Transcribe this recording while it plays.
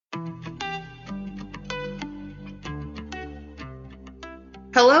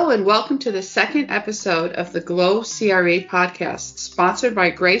Hello and welcome to the second episode of the Glow CRE podcast, sponsored by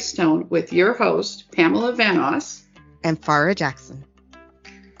Greystone with your host, Pamela Van Oss and Farah Jackson.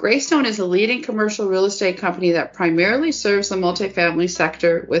 Greystone is a leading commercial real estate company that primarily serves the multifamily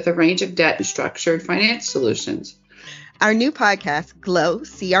sector with a range of debt and structured finance solutions. Our new podcast, Glow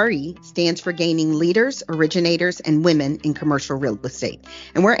CRE, stands for Gaining Leaders, Originators, and Women in Commercial Real Estate.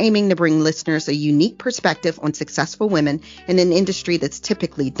 And we're aiming to bring listeners a unique perspective on successful women in an industry that's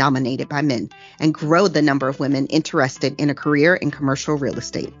typically dominated by men, and grow the number of women interested in a career in commercial real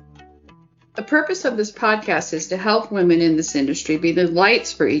estate. The purpose of this podcast is to help women in this industry be the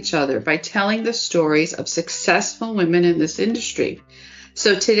lights for each other by telling the stories of successful women in this industry.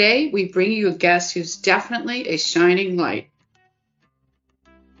 So today we bring you a guest who's definitely a shining light.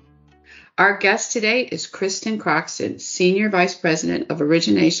 Our guest today is Kristen Croxton, Senior Vice President of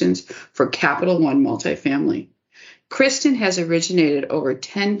Originations for Capital One Multifamily. Kristen has originated over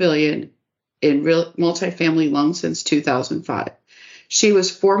 $10 billion in real multifamily loans since 2005. She was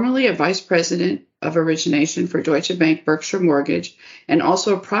formerly a Vice President of Origination for Deutsche Bank Berkshire Mortgage and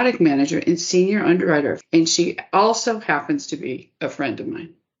also a product manager and senior underwriter. And she also happens to be a friend of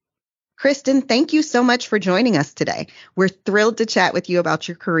mine. Kristen, thank you so much for joining us today. We're thrilled to chat with you about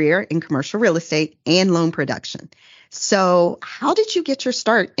your career in commercial real estate and loan production. So how did you get your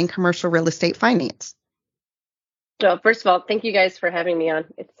start in commercial real estate finance? Well, first of all, thank you guys for having me on.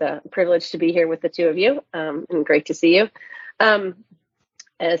 It's a privilege to be here with the two of you, and great to see you.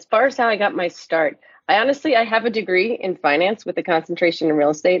 As far as how I got my start, I have a degree in finance with a concentration in real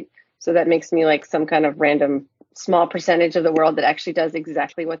estate. So that makes me like some kind of random small percentage of the world that actually does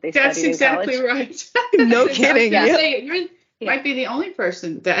exactly what they studied in college. That's exactly right. No kidding. Yeah. You might be the only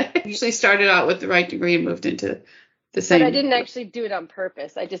person that actually started out with the right degree and moved into the same. But I didn't actually do it on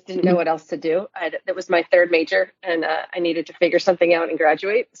purpose. I just didn't know what else to do. That was my third major, and I needed to figure something out and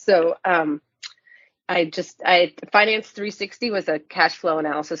graduate. So Finance 360 was a cash flow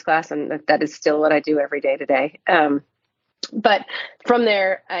analysis class, and that is still what I do every day today. But from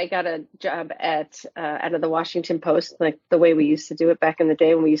there, I got a job at out of the Washington Post, like the way we used to do it back in the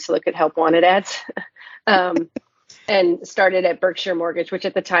day when we used to look at help wanted ads, and started at Berkshire Mortgage, which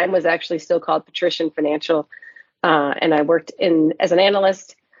at the time was actually still called Patrician Financial. And I worked as an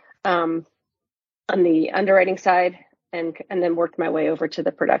analyst on the underwriting side, and then worked my way over to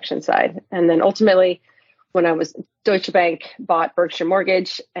the production side. And then ultimately, when I was Deutsche Bank bought Berkshire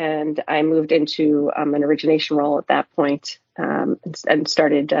Mortgage, and I moved into an origination role at that point, and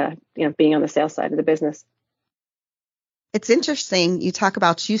started being on the sales side of the business. It's interesting. You talk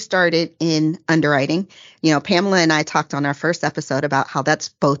about you started in underwriting. Pamela and I talked on our first episode about how that's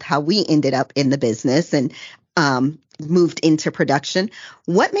both how we ended up in the business and moved into production.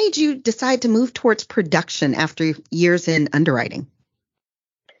 What made you decide to move towards production after years in underwriting?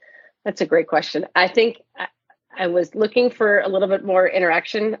 That's a great question. I think I was looking for a little bit more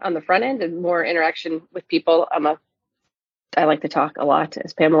interaction on the front end and more interaction with people. I like to talk a lot,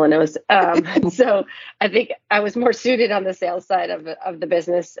 as Pamela knows. So I think I was more suited on the sales side of the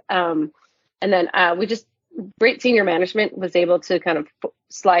business. And then great senior management was able to kind of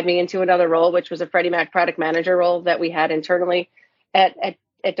slide me into another role, which was a Freddie Mac product manager role that we had internally at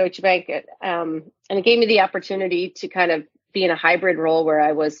Deutsche Bank. And it gave me the opportunity to kind of be in a hybrid role where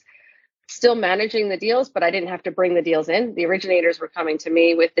I was still managing the deals, but I didn't have to bring the deals in. The originators were coming to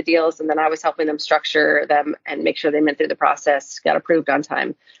me with the deals, and then I was helping them structure them and make sure they went through the process, got approved on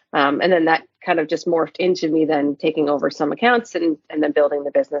time. And then that kind of just morphed into me then taking over some accounts and then building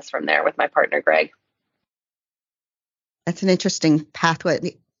the business from there with my partner, Greg. That's an interesting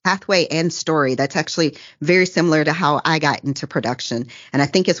pathway and story. That's actually very similar to how I got into production. And I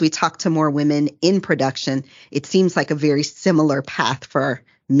think as we talk to more women in production, it seems like a very similar path for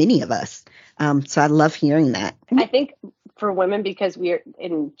many of us. So I love hearing that. I think for women, because we are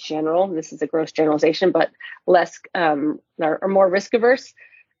in general, this is a gross generalization, but less or more risk averse,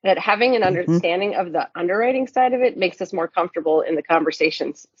 that having an understanding of the underwriting side of it makes us more comfortable in the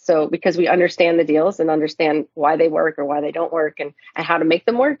conversations. So because we understand the deals and understand why they work or why they don't work and how to make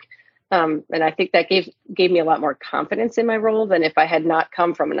them work. And I think that gave me a lot more confidence in my role than if I had not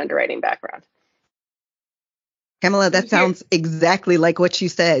come from an underwriting background. Pamela, that sounds exactly like what you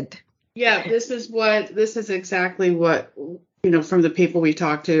said. Yeah, this is exactly what, from the people we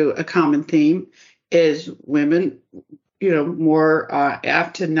talk to, a common theme is women, more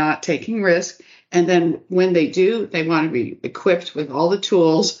apt to not taking risk. And then when they do, they want to be equipped with all the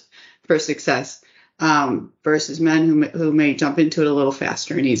tools for success, versus men who may jump into it a little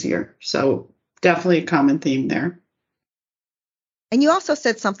faster and easier. So definitely a common theme there. And you also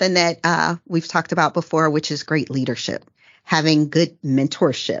said something that we've talked about before, which is great leadership. having good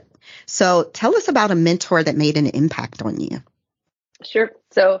mentorship. So tell us about a mentor that made an impact on you. Sure.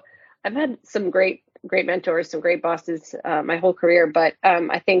 So I've had some great mentors, some great bosses my whole career. But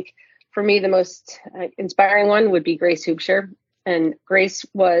I think for me, the most inspiring one would be Grace Hoopshire. And Grace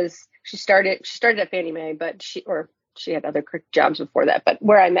she started at Fannie Mae, but she had other jobs before that. But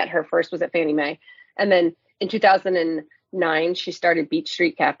where I met her first was at Fannie Mae. And then in 2009, she started Beach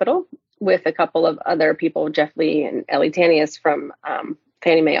Street Capital with a couple of other people, Jeff Lee and Ellie Tanius from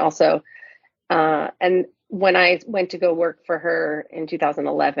Fannie Mae also. And when I went to go work for her in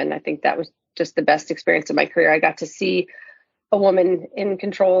 2011, I think that was just the best experience of my career. I got to see a woman in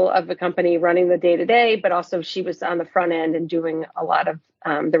control of the company running the day to day, but also she was on the front end and doing a lot of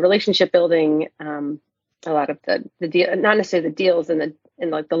the relationship building, a lot of the deal, not necessarily the deals in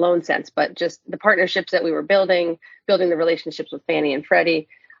like the loan sense, but just the partnerships that we were building the relationships with Fannie and Freddie,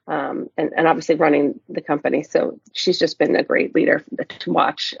 and obviously running the company. So she's just been a great leader to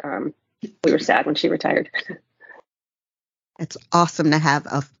watch. We were sad when she retired. It's awesome to have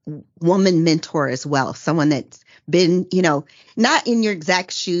a woman mentor as well, someone that's been, not in your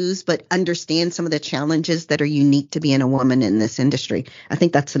exact shoes, but understands some of the challenges that are unique to being a woman in this industry. I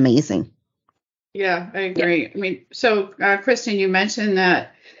think that's amazing. Yeah, I agree. Yeah. I mean, so Kristen, you mentioned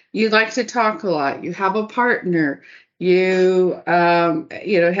that you like to talk a lot. You have a partner. You,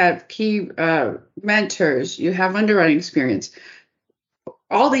 have key mentors. You have underwriting experience.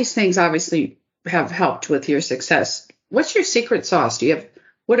 All these things obviously have helped with your success. What's your secret sauce?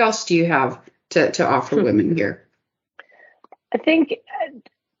 What else do you have to offer women here? I think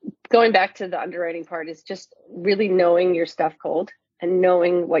going back to the underwriting part is just really knowing your stuff cold and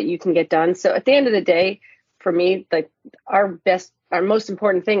knowing what you can get done. So at the end of the day, for me, like our most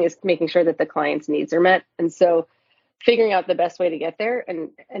important thing is making sure that the client's needs are met. And so figuring out the best way to get there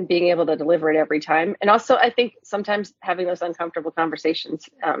and being able to deliver it every time. And also, I think sometimes having those uncomfortable conversations,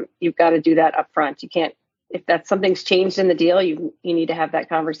 you've got to do that up front. You can't, if that's something's changed in the deal, you need to have that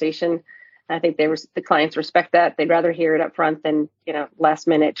conversation. I think the clients respect that. They'd rather hear it up front than, last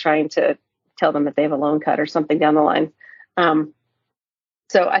minute trying to tell them that they have a loan cut or something down the line.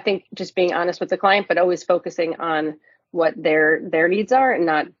 So I think just being honest with the client, but always focusing on what their needs are and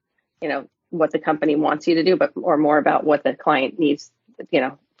not, what the company wants you to do, or more about what the client needs,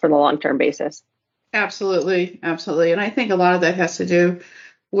 for the long-term basis. Absolutely. Absolutely. And I think a lot of that has to do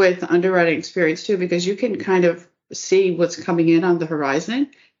with underwriting experience too, because you can kind of see what's coming in on the horizon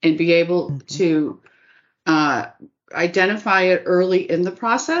and be able to identify it early in the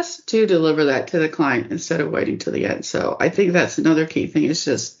process to deliver that to the client instead of waiting to the end. So I think that's another key thing is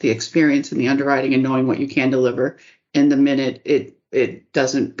just the experience in the underwriting and knowing what you can deliver. And the minute it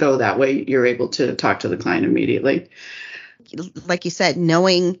doesn't go that way, you're able to talk to the client immediately. Like you said,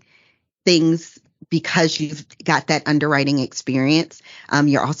 knowing things because you've got that underwriting experience,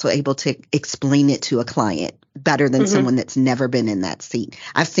 you're also able to explain it to a client better than someone that's never been in that seat.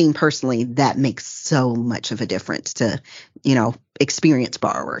 I've seen personally that makes so much of a difference to, experienced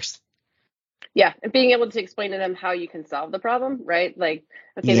borrowers. Yeah. And being able to explain to them how you can solve the problem, right? Like,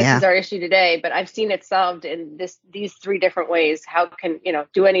 okay, This is our issue today, but I've seen it solved in these 3 different ways. How can,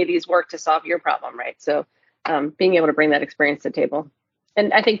 do any of these work to solve your problem, right? So being able to bring that experience to the table.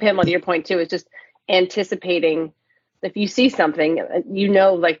 And I think, Pamela, to your point too, is just anticipating if you see something,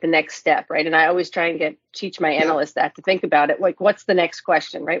 like the next step, right? And I always try and teach my analysts that to think about it. Like, what's the next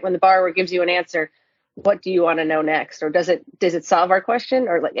question, right? When the borrower gives you an answer, what do you want to know next? Or does it solve our question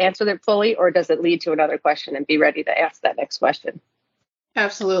or answer it fully, or does it lead to another question, and be ready to ask that next question?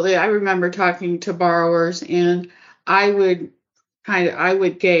 Absolutely. I remember talking to borrowers and I would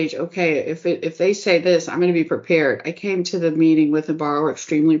gauge, okay, if they say this, I'm going to be prepared. I came to the meeting with the borrower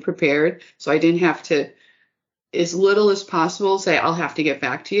extremely prepared, so I didn't have to, as little as possible, say, I'll have to get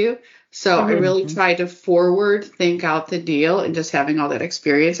back to you. So I really tried to forward think out the deal, and just having all that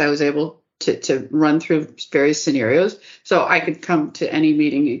experience, I was able to run through various scenarios so I could come to any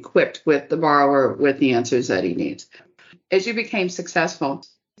meeting equipped with the borrower with the answers that he needs. As you became successful,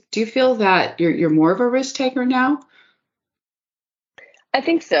 do you feel that you're more of a risk taker now? I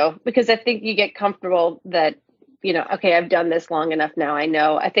think so, because I think you get comfortable that, okay, I've done this long enough now. I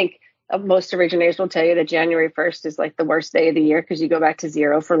know. I think most originators will tell you that January 1st is like the worst day of the year because you go back to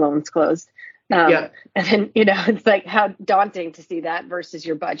zero for loans closed. And then, it's like how daunting to see that versus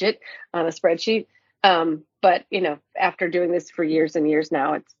your budget on a spreadsheet. But, after doing this for years and years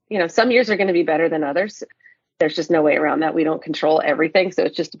now, it's, some years are going to be better than others. There's just no way around that. We don't control everything. So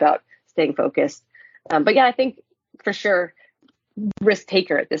it's just about staying focused. But yeah, I think for sure, risk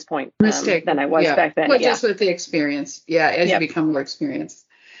taker at this point than I was back then. Well, just with the experience. Yeah. As you become more experienced.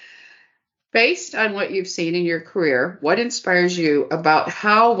 Based on what you've seen in your career, what inspires you about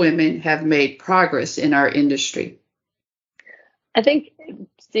how women have made progress in our industry? I think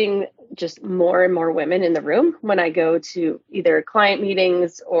seeing just more and more women in the room when I go to either client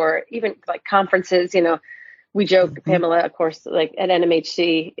meetings or even like conferences. We joke, Pamela, of course, like at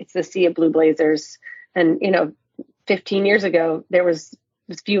NMHC, it's the sea of blue blazers. And, 15 years ago, there was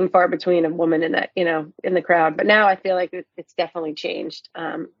few and far between a woman in that, in the crowd. But now I feel like it's definitely changed.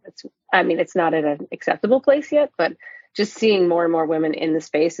 It's not at an acceptable place yet, but just seeing more and more women in the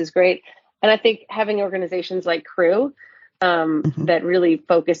space is great. And I think having organizations like Crew that really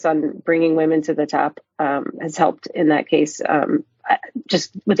focus on bringing women to the top has helped in that case,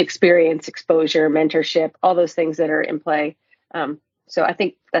 just with experience, exposure, mentorship, all those things that are in play. So I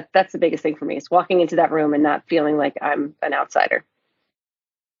think that's the biggest thing for me, is walking into that room and not feeling like I'm an outsider.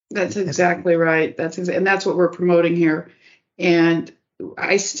 That's exactly right. And that's what we're promoting here. And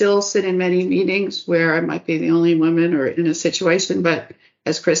I still sit in many meetings where I might be the only woman or in a situation, but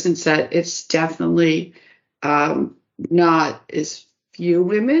as Kristen said, it's definitely not as few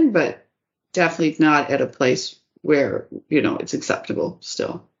women, but definitely not at a place where, it's acceptable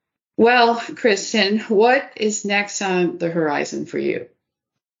still. Well, Kristen, what is next on the horizon for you?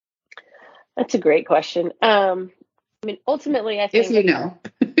 That's a great question. Ultimately, I think, if you know.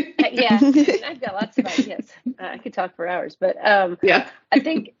 Yeah, I've got lots of ideas. I could talk for hours, but yeah. I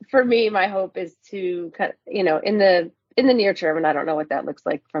think for me, my hope is to kind of, in the near term, and I don't know what that looks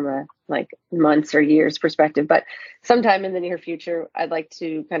like from a months or years perspective, but sometime in the near future, I'd like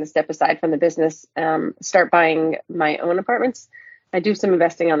to kind of step aside from the business, start buying my own apartments. I do some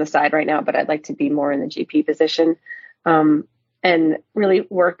investing on the side right now, but I'd like to be more in the GP position, and really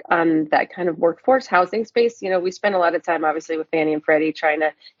work on that kind of workforce housing space. We spend a lot of time, obviously, with Fannie and Freddie trying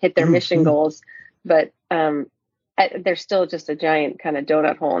to hit their mission goals, but there's still just a giant kind of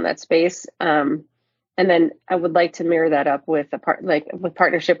donut hole in that space. And then I would like to mirror that up with with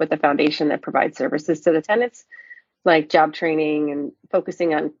partnership with the foundation that provides services to the tenants, like job training and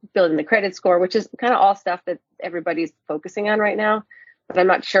focusing on building the credit score, which is kind of all stuff that everybody's focusing on right now. But I'm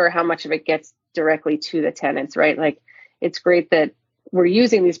not sure how much of it gets directly to the tenants, right? Like, it's great that we're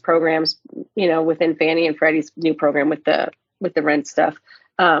using these programs, within Fannie and Freddie's new program with the rent stuff.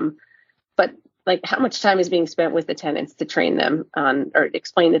 But how much time is being spent with the tenants to train them on, or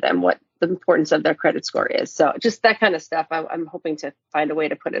explain to them what the importance of their credit score is. So just that kind of stuff. I'm hoping to find a way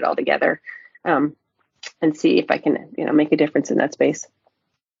to put it all together, and see if I can, make a difference in that space.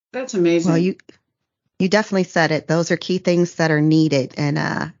 That's amazing. Well, you definitely said it. Those are key things that are needed.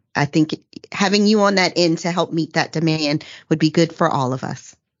 And, I think having you on that end to help meet that demand would be good for all of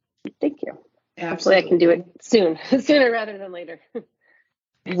us. Thank you. Absolutely. Hopefully I can do it sooner rather than later.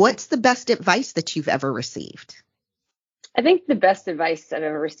 What's the best advice that you've ever received? I think the best advice I've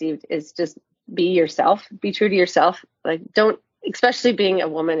ever received is just be yourself, be true to yourself. Don't, especially being a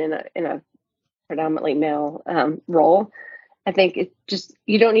woman in a predominantly male role. I think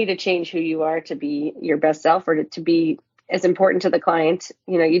you don't need to change who you are to be your best self, or to be as important to the client.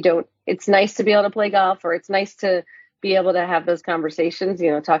 It's nice to be able to play golf, or it's nice to be able to have those conversations,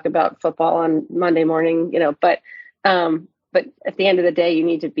 talk about football on Monday morning, but at the end of the day, you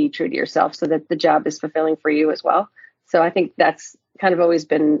need to be true to yourself so that the job is fulfilling for you as well. So I think that's kind of always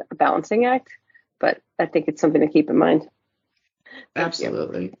been a balancing act, but I think it's something to keep in mind.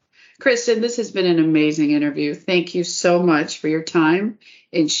 Absolutely. Kristen, this has been an amazing interview. Thank you so much for your time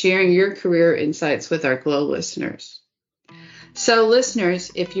and sharing your career insights with our Glow listeners. So listeners,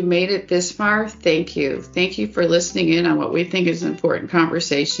 if you made it this far, thank you. Thank you for listening in on what we think is an important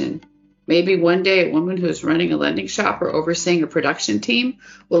conversation. Maybe one day a woman who's running a lending shop or overseeing a production team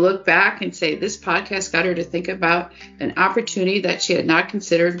will look back and say this podcast got her to think about an opportunity that she had not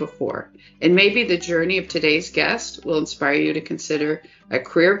considered before. And maybe the journey of today's guest will inspire you to consider a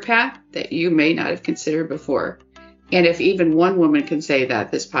career path that you may not have considered before. And if even one woman can say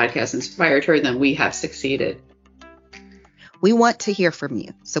that this podcast inspired her, then we have succeeded. We want to hear from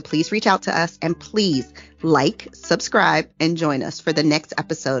you, so please reach out to us, and please subscribe, and join us for the next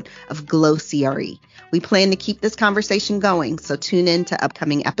episode of Glow CRE. We plan to keep this conversation going, so tune in to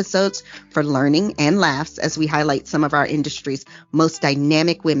upcoming episodes for learning and laughs as we highlight some of our industry's most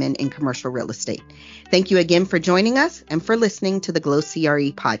dynamic women in commercial real estate. Thank you again for joining us and for listening to the Glow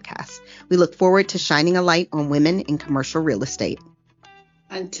CRE podcast. We look forward to shining a light on women in commercial real estate.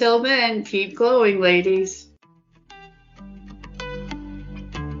 Until then, keep glowing, ladies.